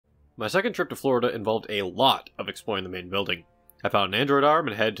My second trip to Florida involved a lot of exploring the main building. I found an android arm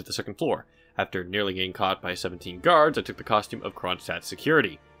and headed to the second floor. After nearly getting caught by 17 guards, I took the costume of Kronstadt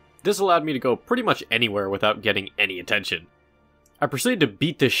security. This allowed me to go pretty much anywhere without getting any attention. I proceeded to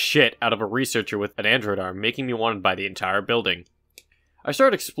beat the shit out of a researcher with an android arm, making me wanted by the entire building. I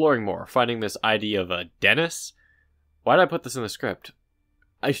started exploring more, finding this ID of a Dennis. Why did I put this in the script?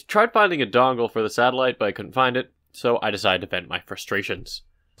 I tried finding a dongle for the satellite, but I couldn't find it, so I decided to vent my frustrations.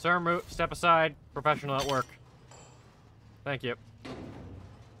 Sir, step aside. Professional at work. Thank you.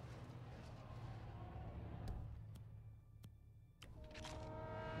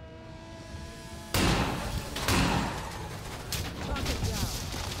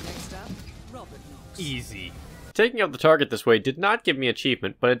 Easy. Taking out the target this way did not give me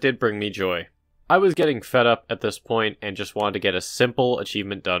achievement, but it did bring me joy. I was getting fed up at this point and just wanted to get a simple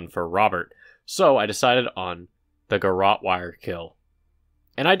achievement done for Robert, so I decided on the garrote wire kill.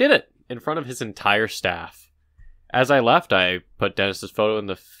 And I did it, in front of his entire staff. As I left, I put Dennis's photo in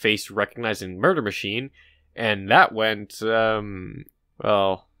the face-recognizing murder machine, and that went,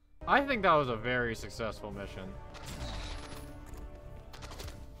 well... I think that was a very successful mission.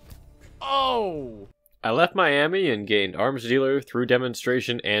 Oh! I left Miami and gained Arms Dealer, Through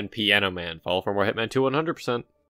Demonstration, and Piano Man. Follow for more Hitman 2 100%.